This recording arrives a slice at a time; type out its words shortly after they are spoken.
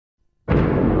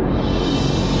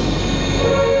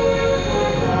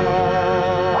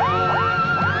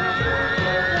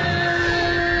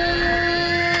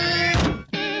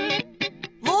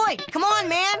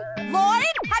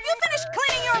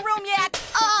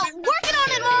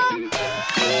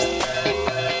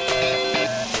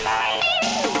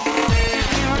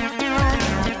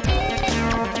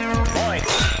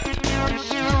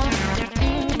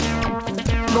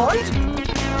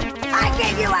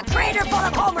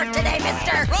work today,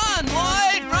 mister! Run,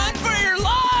 Lloyd! Run for your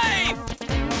life!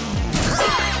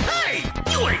 Hey!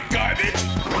 You ain't garbage!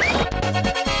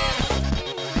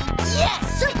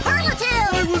 Yes!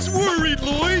 Superlative! I was worried,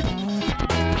 Lloyd!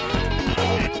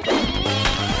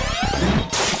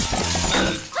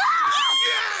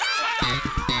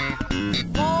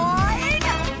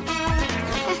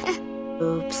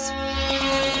 Oops.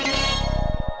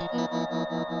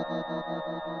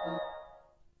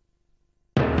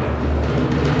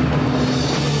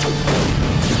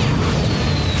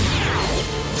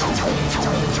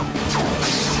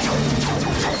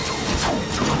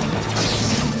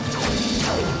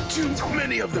 Too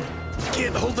many of them.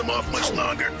 Can't hold them off much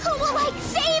longer. Who will,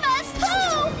 save us?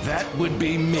 Who? That would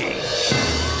be me.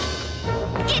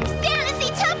 It's fantasy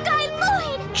tough guy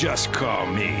Lloyd! Just call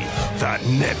me the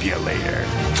Nebulator.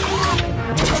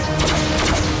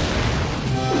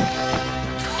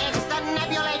 It's the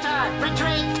Nebulator!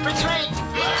 Retreat! Retreat!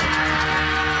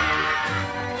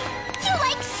 You,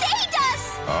 saved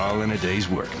us! All in a day's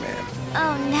work, man.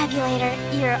 Oh, Nebulator,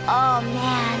 you're all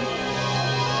man.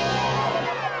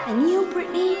 And you,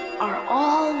 Brittany, are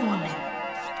all woman.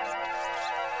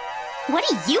 What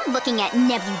are you looking at,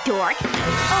 Nebudork?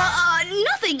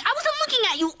 Nothing. I wasn't looking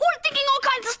at you or thinking all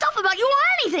kinds of stuff about you or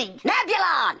anything.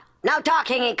 Nebulon! No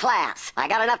talking in class. I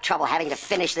got enough trouble having to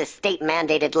finish this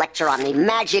state-mandated lecture on the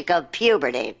magic of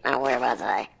puberty. Now, where was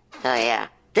I? Oh, yeah.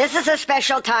 This is a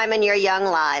special time in your young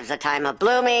lives. A time of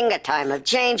blooming, a time of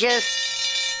changes,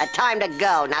 a time to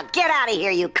go. Now get out of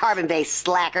here, you carbon-based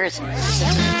slackers.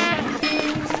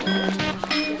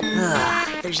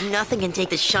 There's nothing can take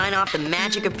the shine off the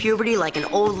magic of puberty like an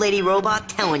old lady robot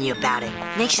telling you about it.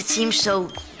 Makes it seem so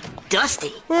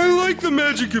dusty. I like the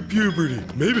magic of puberty.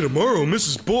 Maybe tomorrow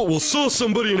Mrs. Bolt will saw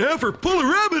somebody in half or pull a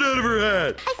rabbit out of her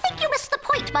hat. I think you missed the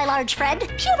point, my large friend.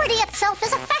 Puberty itself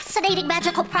is a fascinating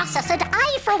magical process, and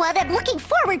I, for one, am looking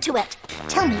forward to it.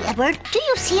 Tell me, Edward, do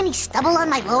you see any stubble on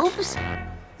my lobes?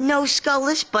 No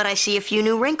skullless, but I see a few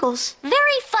new wrinkles.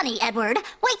 Very funny, Edward.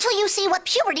 Wait till you see what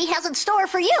puberty has in store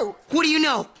for you. What do you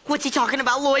know? What's he talking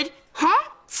about, Lloyd? Huh?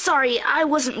 Sorry, I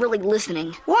wasn't really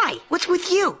listening. Why? What's with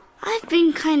you? I've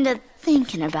been kind of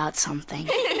thinking about something.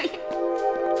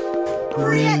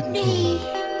 Brittany!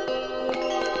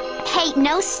 Hey,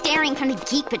 no staring from the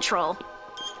Geek Patrol.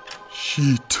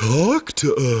 She talked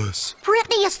to us.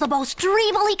 Brittany is the most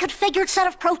dreamily configured set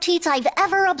of proteins I've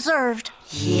ever observed.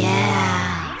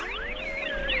 Yeah.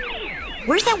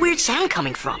 Where's that weird sound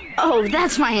coming from? Oh,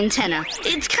 that's my antenna.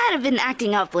 It's kind of been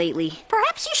acting up lately.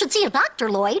 Perhaps you should see a doctor,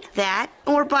 Lloyd. That,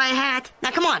 or buy a hat. Now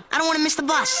come on, I don't want to miss the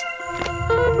bus.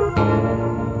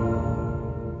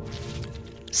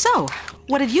 So,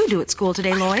 what did you do at school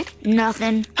today, Lloyd?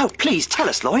 Nothing. Oh, please tell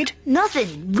us, Lloyd.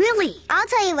 Nothing, really. I'll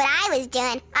tell you what I was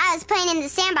doing. I was playing in the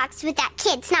sandbox with that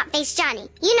kid, Snot-Faced Johnny.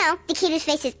 You know, the kid whose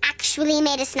face is actually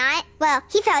made of snot. Well,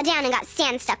 he fell down and got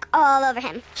sand stuck all over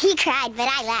him. He cried, but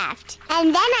I laughed.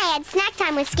 And then I had snack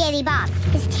time with Scaly Bob.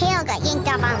 His tail got yanked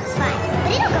off on the slide.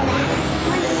 But it'll go back.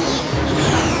 Want to see it?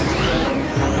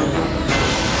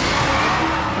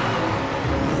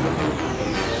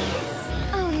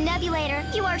 Oh, Nebulator,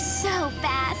 you are so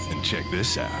fast. And check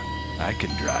this out. I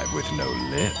can drive with no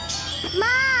lips.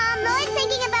 Mom, Lloyd's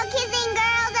thinking about kissing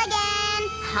girls again.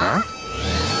 Huh?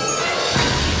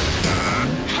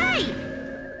 Hey!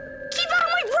 Keep out of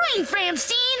my brain,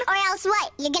 Francine! Or else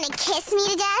what? You're gonna kiss me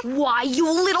to death? Why,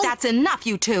 you little... That's enough,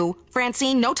 you two.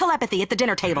 Francine, no telepathy at the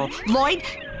dinner table. Lloyd?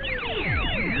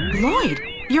 Lloyd,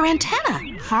 your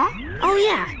antenna. Huh? Oh,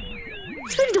 yeah.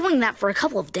 It's been doing that for a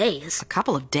couple of days. A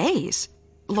couple of days?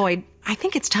 Lloyd, I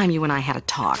think it's time you and I had a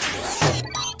talk.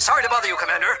 Sorry to bother you,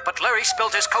 Commander, but Larry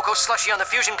spilled his cocoa slushy on the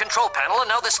fusion control panel, and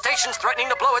now the station's threatening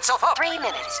to blow itself up. 3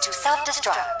 minutes to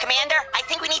self-destruct. Commander, I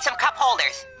think we need some cup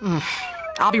holders.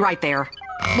 I'll be right there.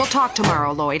 We'll talk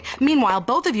tomorrow, Lloyd. Meanwhile,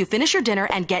 both of you finish your dinner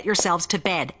and get yourselves to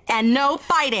bed. And no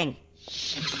fighting.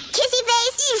 Kissy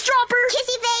face! Eavesdropper!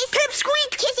 Kissy face!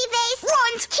 Pipsqueak! Kissy face!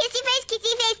 Runt! Kissy face,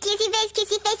 kissy face, kissy face,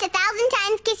 kissy face 1,000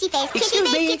 times, kissy face.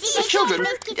 Excuse me, children.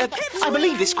 I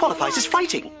believe this qualifies as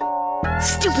fighting.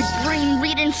 Stupid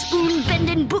brain-reading,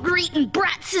 spoon-bending, booger-eating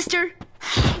brat sister.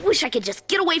 I wish I could just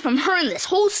get away from her and this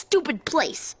whole stupid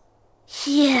place.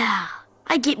 Yeah,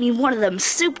 I'd get me one of them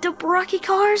souped-up rocky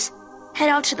cars, head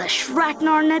out to the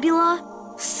Shrachnar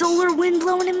Nebula, solar wind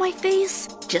blowing in my face,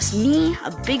 just me,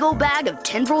 a big old bag of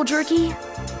tendril jerky,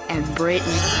 and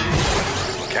Brittany.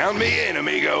 Count me in,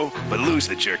 amigo, but lose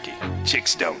the jerky.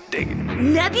 Chicks don't dig it.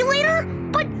 Nebulator?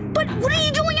 But what are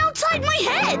you doing outside my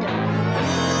head?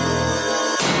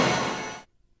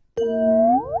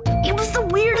 It was the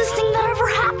weirdest thing that ever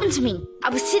happened to me. I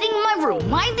was sitting in my room,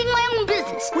 minding my own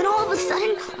business, when all of a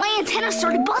sudden, my antenna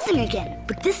started buzzing again.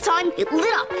 But this time, it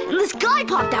lit up, and this guy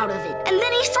popped out of it. And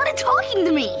then he started talking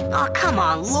to me. Oh, come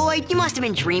on, Lloyd. You must have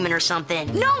been dreaming or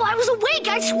something. No, I was awake,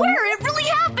 I swear, it really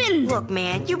happened. Look,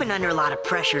 man, you've been under a lot of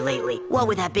pressure lately. What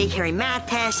with that big hairy math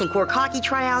test and Cork hockey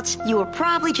tryouts, you were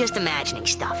probably just imagining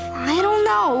stuff. I don't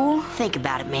know. Think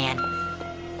about it, man.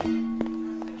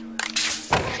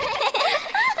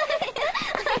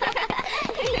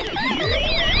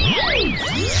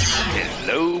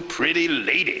 Hello, pretty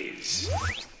ladies.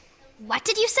 What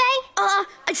did you say?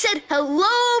 I said,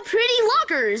 hello, pretty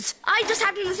lockers. I just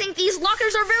happen to think these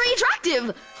lockers are very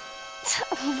attractive.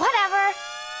 Whatever.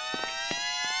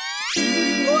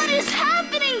 What is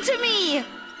happening to me?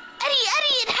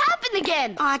 Eddie, it happened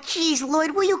again. Aw, jeez,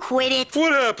 Lloyd, will you quit it?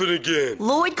 What happened again?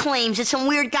 Lloyd claims that some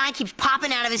weird guy keeps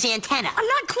popping out of his antenna. I'm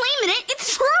not claiming it.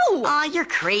 It's true. Aw, you're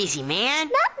crazy, man.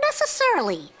 Not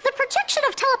necessarily. The projection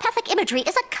of telepathic imagery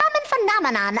is a common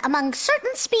phenomenon among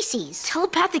certain species.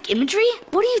 Telepathic imagery?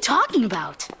 What are you talking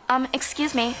about?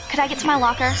 Excuse me. Could I get to my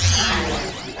locker?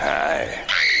 Hi.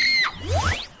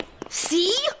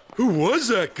 See? Who was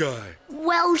that guy?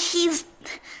 Well, he's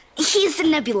the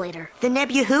Nebulator. The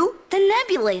Nebu who? The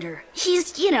Nebulator.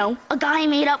 He's, a guy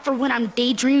made up for when I'm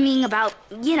daydreaming about,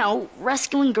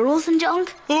 rescuing girls and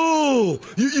junk. Oh,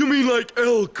 you mean like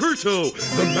El Curto,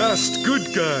 the masked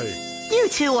good guy. You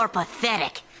two are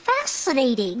pathetic.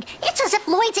 Fascinating. It's as if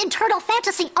Lloyd's internal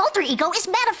fantasy alter ego is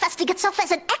manifesting itself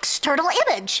as an external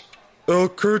image. El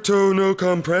Curto no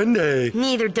comprende.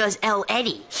 Neither does El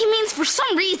Eddie. He means for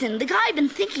some reason the guy I've been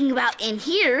thinking about in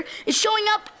here is showing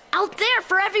up out there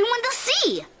for everyone to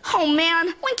see. Oh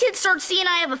man, when kids start seeing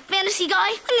I have a fantasy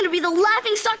guy, I'm gonna be the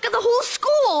laughingstock of the whole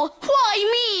school.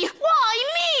 Why me? Why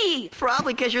me?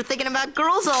 Probably because you're thinking about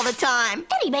girls all the time.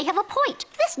 Eddie may have a point.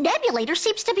 This Nebulator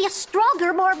seems to be a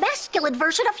stronger, more masculine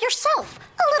version of yourself.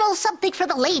 A little something for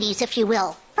the ladies, if you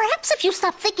will. Perhaps if you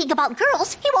stop thinking about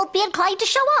girls, he won't be inclined to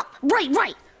show up.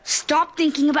 Right. Stop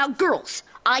thinking about girls.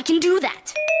 I can do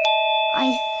that.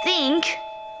 I think...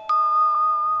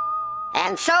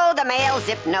 And so the male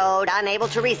zip node, unable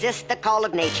to resist the call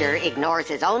of nature, ignores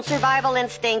his own survival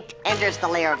instinct, enters the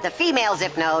lair of the female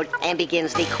zip node, and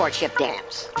begins the courtship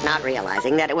dance. Not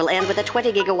realizing that it will end with a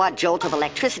 20-gigawatt jolt of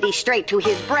electricity straight to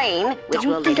his brain, which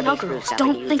will Don't think about girls.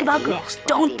 Don't think about girls.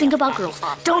 Don't think about girls.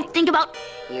 Don't think about...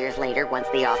 Years later, once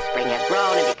the offspring has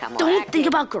grown and become more Don't active, think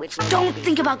about girls. Don't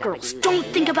think about girls. Don't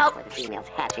think about... for the female's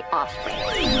hatching offspring.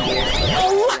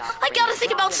 Oh, I gotta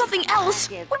think about something else.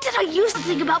 What did I used to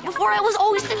think about before I was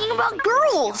always thinking about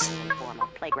girls?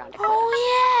 Oh,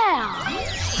 yeah.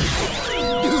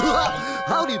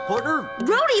 Howdy, partner.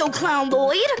 Rodeo clown,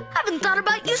 Lloyd. Haven't thought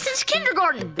about you since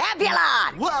kindergarten.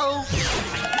 Babylon! Whoa.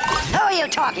 Who are you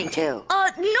talking to?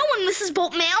 No one, Mrs.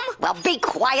 Bolt, ma'am. Well, be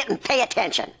quiet and pay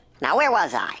attention. Now, where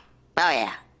was I? Oh,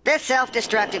 yeah. This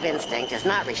self-destructive instinct is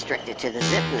not restricted to the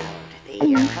zip node.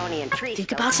 The Urconian tree...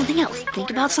 Think about something else.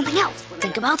 Think about something else.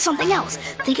 Think about something else.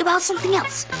 Think about something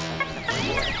else.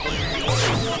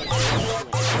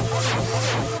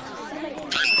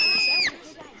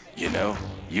 You know,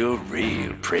 you're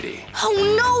real pretty.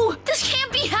 Oh, no! This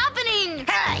can't be happening!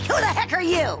 Hey, who the heck are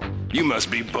you? You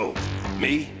must be both.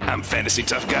 Me, I'm fantasy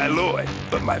tough guy Lloyd,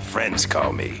 but my friends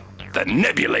call me the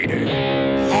Nebulator.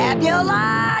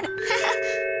 Nebulon!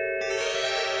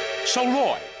 So,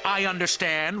 Lloyd, I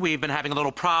understand we've been having a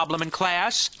little problem in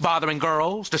class, bothering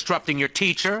girls, disrupting your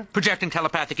teacher, projecting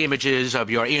telepathic images of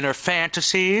your inner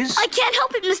fantasies. I can't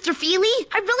help it, Mr. Feely.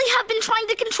 I really have been trying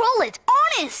to control it.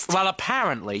 Honest. Well,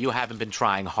 apparently you haven't been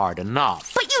trying hard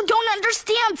enough. But you don't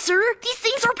understand, sir. These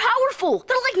things are powerful.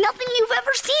 They're like nothing you've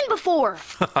ever seen before.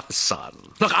 Son,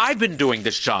 look, I've been doing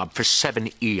this job for 7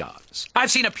 eons.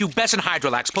 I've seen a pubescent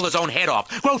hydrolax pull his own head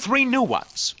off, grow 3 new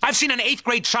ones. I've seen an 8th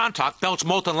grade Shantok belch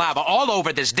molten lava all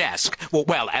over this desk.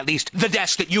 Well, at least the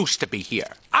desk that used to be here.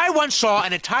 I once saw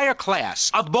an entire class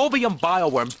of Bovium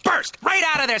bioworms burst right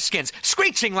out of their skins,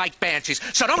 screeching like banshees.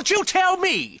 So don't you tell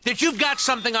me that you've got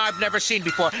something I've never seen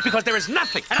before, because there is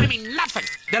nothing, and I mean nothing,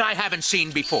 that I haven't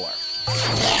seen before.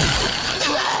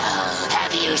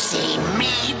 Have you seen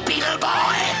me, Beetle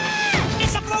Boy?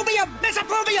 Miss Appluvium! Miss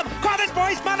Appluvium! Call this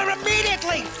boy's mother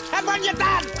immediately! And when you're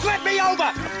done, flip me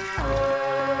over!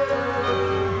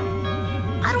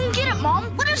 I don't get it, Mom.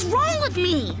 What is wrong with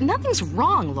me? Nothing's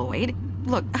wrong, Lloyd.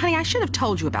 Look, honey, I should have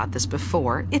told you about this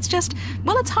before. It's just,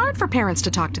 well, it's hard for parents to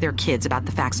talk to their kids about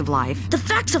the facts of life. The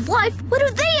facts of life? What do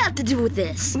they have to do with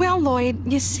this? Well, Lloyd,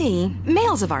 you see,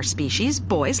 males of our species,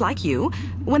 boys like you,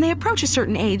 when they approach a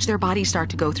certain age, their bodies start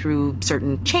to go through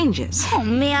certain changes. Oh,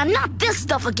 man, not this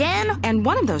stuff again. And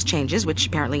one of those changes, which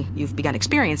apparently you've begun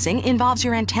experiencing, involves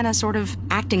your antenna sort of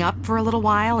acting up for a little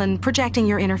while and projecting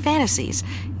your inner fantasies.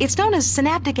 It's known as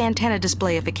synaptic antenna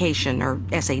displayification, or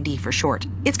SAD for short.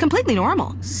 It's completely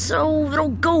normal. So it'll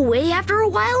go away after a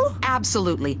while?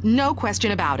 Absolutely. No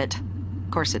question about it.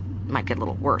 Of course, it might get a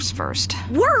little worse first.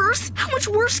 Worse? How much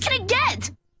worse can it get?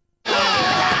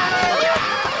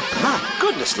 My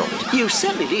goodness, Lloyd. You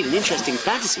certainly lead an interesting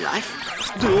fantasy life.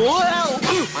 Well...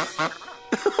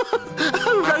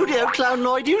 Rodeo clown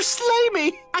Lloyd, you slay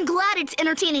me! I'm glad it's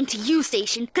entertaining to you,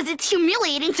 Station, because it's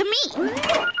humiliating to me.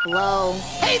 Hello?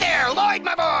 Hey there, Lloyd,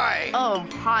 my boy! Oh,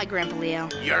 hi, Grandpa Leo.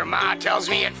 Your ma tells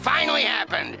me it finally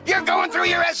happened. You're going through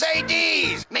your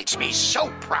SADs. Makes me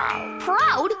so proud.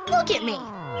 Proud? Look at me.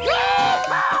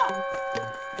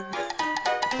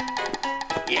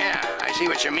 Yeah, I see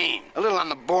what you mean. A little on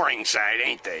the boring side,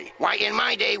 ain't they? Why, in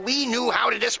my day, we knew how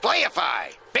to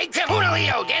displayify. Big Kahuna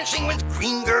Leo dancing with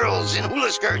green girls in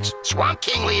hula skirts. Swamp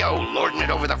King Leo lording it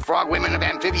over the frog women of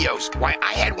Amphibios. Why,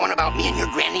 I had one about me and your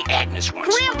Granny Agnes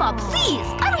once. Grandpa, please!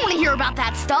 I don't want to hear about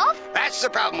that stuff. That's the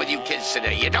problem with you kids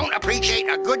today. You don't appreciate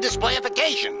a good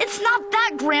displayification. It's not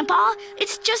that, Grandpa.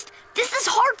 It's just, this is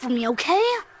hard for me, okay?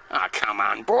 Oh, come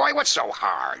on, boy. What's so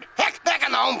hard? Heck, back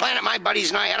on the home planet, my buddies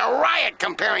and I had a riot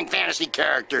comparing fantasy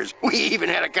characters. We even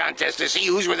had a contest to see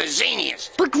whose were the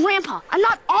zaniest. But, Grandpa, I'm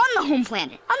not on the home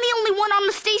planet. I'm the only one on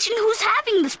the station who's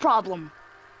having this problem.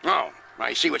 Oh,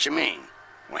 I see what you mean.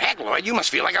 Well, heck, Lloyd, you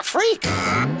must feel like a freak.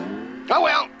 Oh,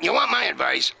 well, you want my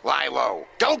advice? Lie low.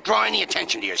 Don't draw any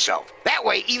attention to yourself. That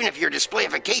way, even if your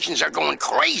displayifications are going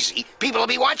crazy, people will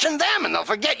be watching them and they'll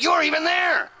forget you're even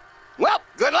there. Well,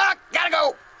 good luck. Gotta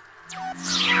go.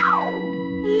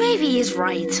 Maybe he's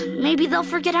right. Maybe they'll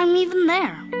forget I'm even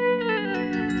there.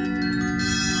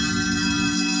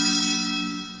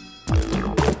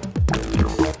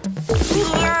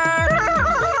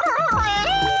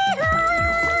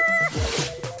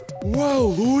 Wow,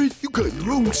 Lloyd, you got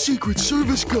your own Secret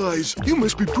Service guys. You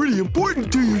must be pretty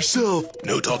important to yourself.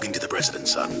 No talking to the president,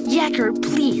 son. Yacker,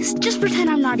 please, just pretend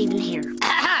I'm not even here.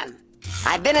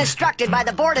 I've been instructed by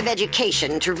the Board of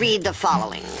Education to read the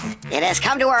following. It has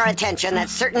come to our attention that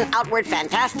certain outward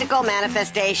fantastical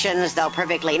manifestations, though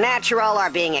perfectly natural,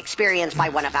 are being experienced by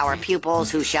one of our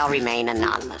pupils who shall remain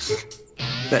anonymous.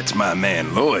 That's my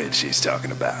man Lloyd she's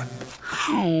talking about.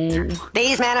 Oh.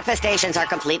 These manifestations are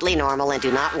completely normal and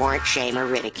do not warrant shame or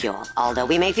ridicule. Although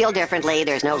we may feel differently,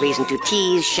 there's no reason to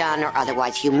tease, shun, or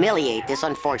otherwise humiliate this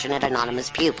unfortunate anonymous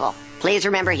pupil. Please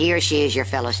remember he or she is your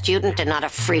fellow student and not a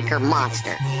freak or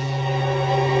monster.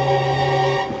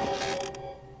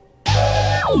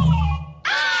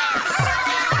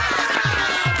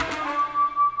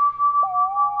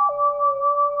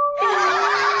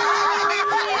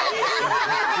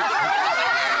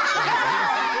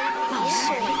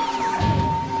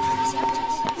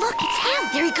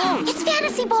 It's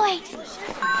Fantasy Boy!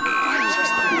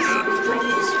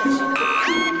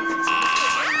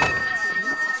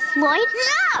 Lloyd?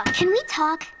 Yeah! Can we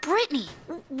talk? Brittany,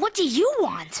 what do you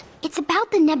want? It's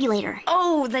about the nebulator.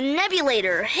 Oh, the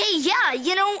nebulator. Hey, yeah,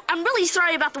 you know, I'm really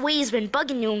sorry about the way he's been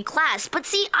bugging you in class, but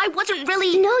see, I wasn't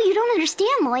really... No, you don't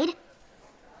understand, Lloyd.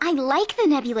 I like the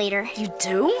nebulator. You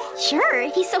do? Sure,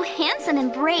 he's so handsome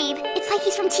and brave. It's like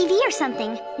he's from TV or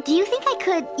something. Do you think I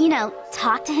could,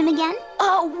 talk to him again?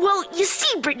 Well, you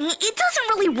see, Brittany, it doesn't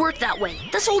really work that way.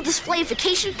 This whole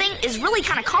displayification thing is really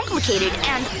kind of complicated,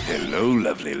 and... Hello,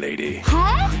 lovely lady.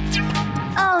 Huh?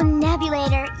 Oh,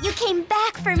 Nebulator, you came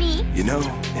back for me. You know,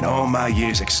 in all my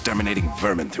years exterminating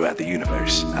vermin throughout the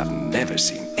universe, I've never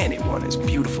seen anyone as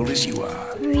beautiful as you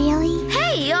are. Really?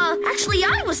 Hey, actually,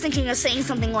 I was thinking of saying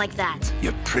something like that.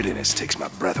 Your prettiness takes my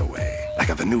breath away, like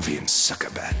a Venuvian sucker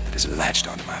bat that is latched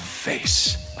onto my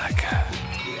face.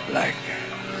 Like,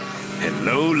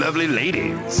 hello, lovely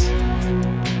ladies.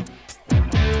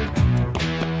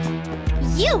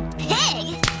 You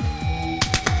pig!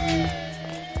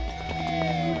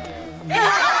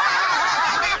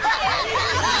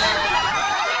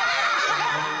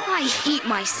 I hate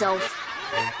myself.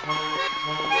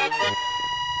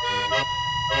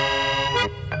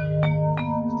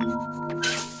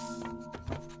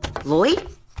 Lloyd?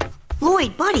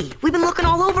 Lloyd, buddy, we've been looking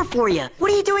all over for you.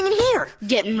 What are you doing in here?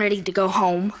 Getting ready to go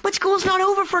home. But school's not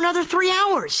over for another 3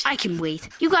 hours. I can wait.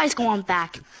 You guys go on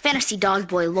back. Fantasy dog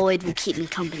boy Lloyd will keep me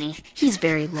company. He's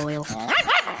very loyal.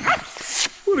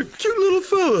 What a cute little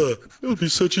fella. It'll be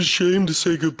such a shame to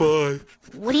say goodbye.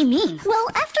 What do you mean? Well,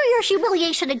 after your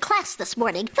humiliation in class this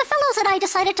morning, the fellows and I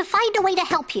decided to find a way to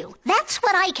help you. That's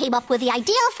when I came up with the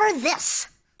idea for this.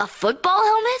 A football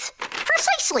helmet? For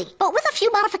Precisely, but with a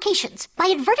few modifications. By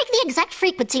inverting the exact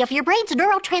frequency of your brain's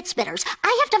neurotransmitters,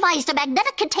 I have devised a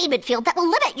magnetic containment field that will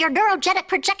limit your neurogenic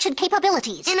projection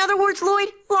capabilities. In other words, Lloyd,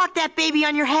 lock that baby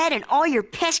on your head and all your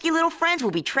pesky little friends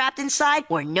will be trapped inside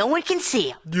where no one can see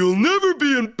them. You'll never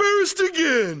be embarrassed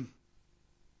again.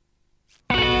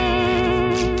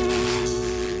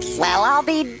 Well, I'll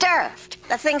be durfed.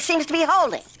 The thing seems to be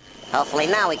holding. Hopefully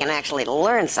now we can actually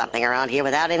learn something around here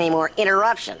without any more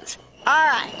interruptions. All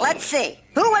right, let's see.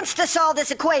 Who wants to solve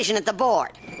this equation at the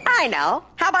board? I know.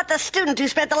 How about the student who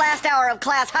spent the last hour of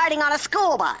class hiding on a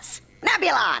school bus?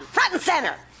 Nebulon, front and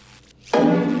center.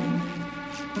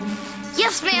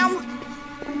 Yes, ma'am.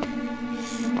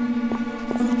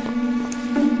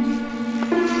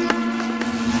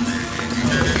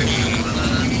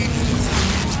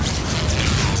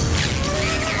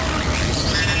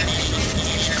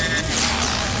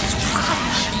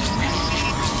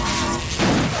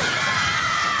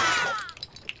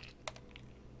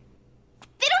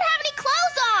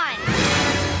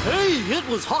 It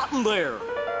was hot in there.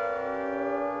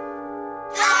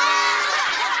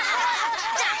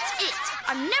 That's it!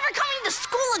 I'm never coming to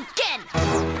school again!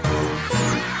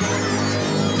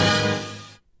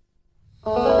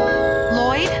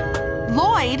 Lloyd?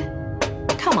 Lloyd?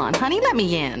 Come on, honey, let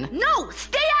me in. No,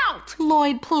 stay out!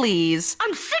 Lloyd, please.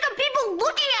 I'm sick of people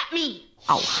looking at me!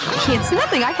 Oh, honey, it's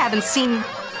nothing I haven't seen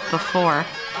before.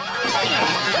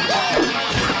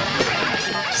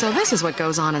 So this is what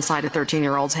goes on inside a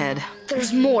 13-year-old's head.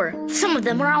 There's more. Some of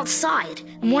them are outside,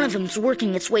 and one of them's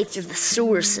working its way through the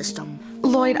sewer system.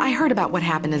 Lloyd, I heard about what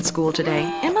happened in school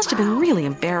today. It must have been really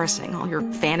embarrassing, all your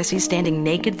fantasies standing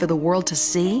naked for the world to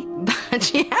see.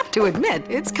 But you have to admit,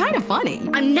 it's kind of funny.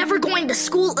 I'm never going to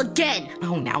school again.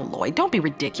 Oh, now, Lloyd, don't be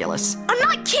ridiculous. I'm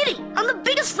not kidding. I'm the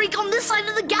biggest freak on this side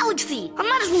of the galaxy. I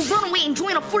might as well run away and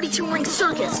join a 42-ring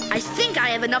circus. I think I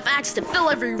have enough acts to fill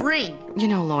every ring. You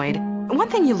know, Lloyd, one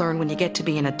thing you learn when you get to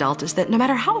be an adult is that no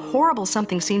matter how horrible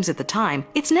something seems at the time,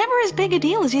 it's never as big a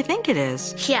deal as you think it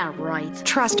is. Yeah, right.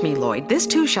 Trust me, Lloyd, this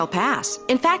too shall pass.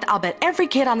 In fact, I'll bet every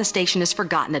kid on the station has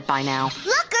forgotten it by now.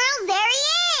 Look, girls, there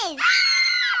he is!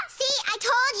 See, I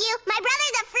told you, my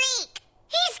brother's a freak.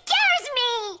 He scares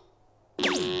me!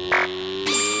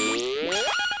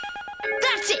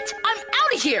 That's it! I'm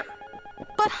out of here!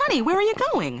 But, honey, where are you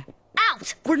going?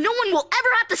 Out! Where no one will ever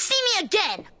have to see me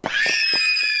again!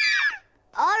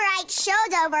 All right,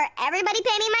 show's over. Everybody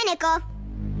pay me my nickel.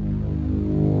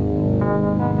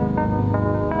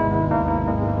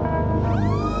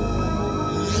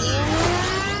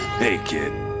 Hey,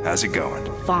 kid. How's it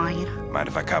going? Fine. Mind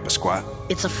if I cop a squat?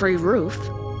 It's a free roof.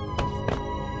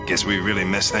 Guess we really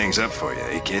messed things up for you,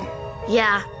 eh, kid?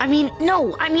 Yeah,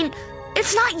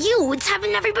 it's not you. It's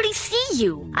having everybody see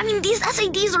you. These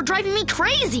SADs are driving me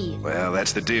crazy. Well,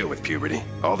 that's the deal with puberty.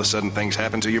 All of a sudden things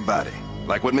happen to your body.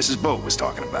 Like what Mrs. Bolt was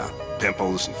talking about.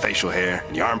 Pimples and facial hair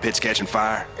and your armpits catching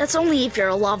fire. That's only if you're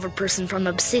a lava person from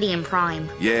Obsidian Prime.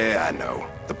 Yeah, I know.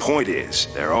 The point is,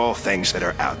 they're all things that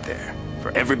are out there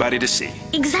for everybody to see.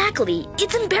 Exactly.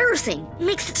 It's embarrassing. It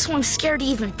makes it so I'm scared to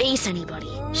even face anybody.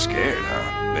 Scared,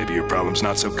 huh? Maybe your problem's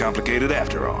not so complicated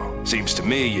after all. Seems to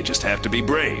me you just have to be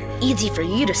brave. Easy for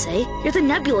you to say. You're the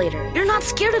nebulator. You're not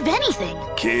scared of anything.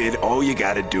 Kid, all you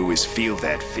gotta do is feel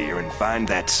that fear and find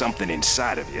that something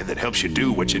inside of you that helps you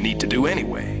do what you need to do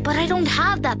anyway. But I don't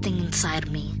have that thing inside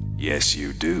of me. Yes,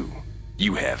 you do.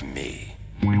 You have me.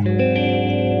 Mommy,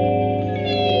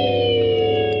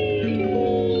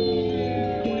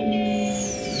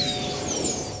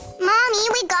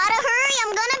 we gotta hurry.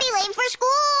 I'm gonna be late for school.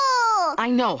 I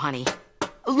know, honey.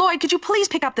 Lloyd, could you please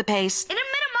pick up the pace? In a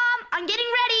minute, Mom. I'm getting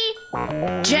ready.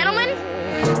 Gentlemen,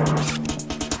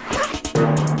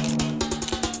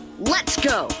 let's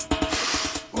go.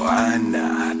 Why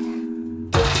not?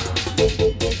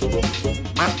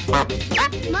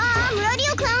 Mom,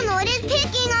 Rodeo Clown Lloyd is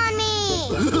picking on me.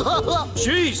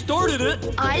 She started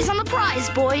it. Eyes on the prize,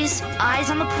 boys. Eyes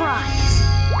on the prize.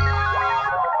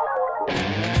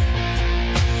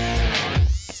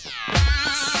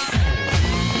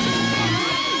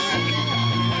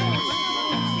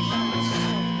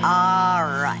 All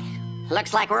right.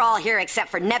 Looks like we're all here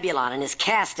except for Nebulon and his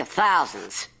cast of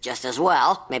thousands. Just as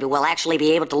well, maybe we'll actually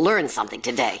be able to learn something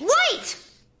today. Wait!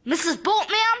 Mrs. Bolt,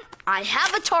 ma'am, I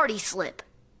have a tardy slip.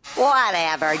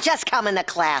 Whatever, just come in the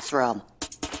classroom.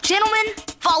 Gentlemen,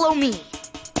 follow me.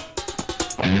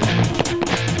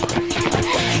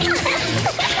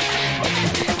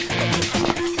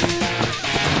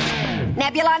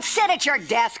 Nebulon, sit at your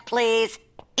desk, please.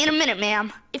 In a minute,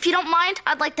 ma'am. If you don't mind,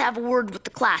 I'd like to have a word with the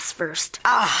class first.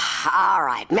 All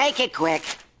right, make it quick.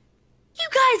 You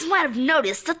guys might have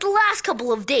noticed that the last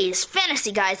couple of days,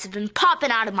 fantasy guys have been popping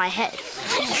out of my head.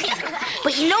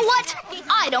 But you know what?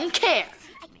 I don't care.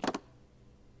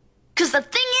 Because the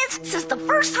thing is, since the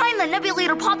first time the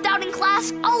nebulator popped out in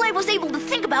class, all I was able to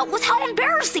think about was how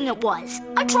embarrassing it was.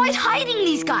 I tried hiding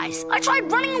these guys. I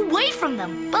tried running away from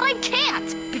them, but I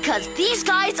can't. Because these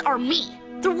guys are me.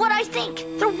 They're what I think.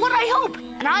 They're what I hope.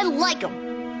 And I like them.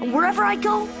 And wherever I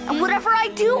go, and whatever I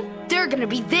do, they're gonna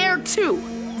be there too.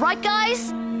 Right,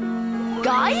 guys?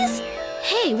 Guys?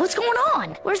 Hey, what's going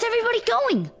on? Where's everybody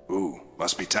going? Ooh,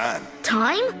 must be time.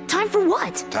 Time? Time for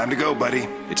what? Time to go, buddy.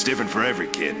 It's different for every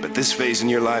kid, but this phase in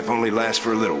your life only lasts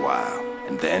for a little while.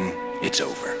 And then, it's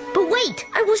over. But wait,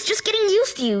 I was just getting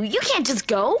used to you. You can't just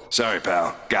go. Sorry,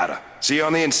 pal. Gotta. See you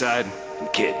on the inside.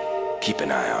 And kid, keep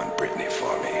an eye on Brittany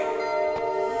for me.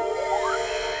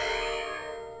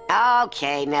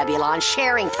 Okay, Nebulon,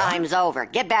 sharing time's over.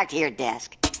 Get back to your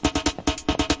desk.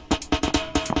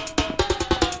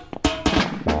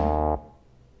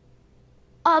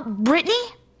 Brittany?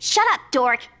 Shut up,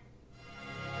 dork.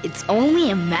 It's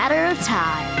only a matter of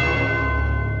time.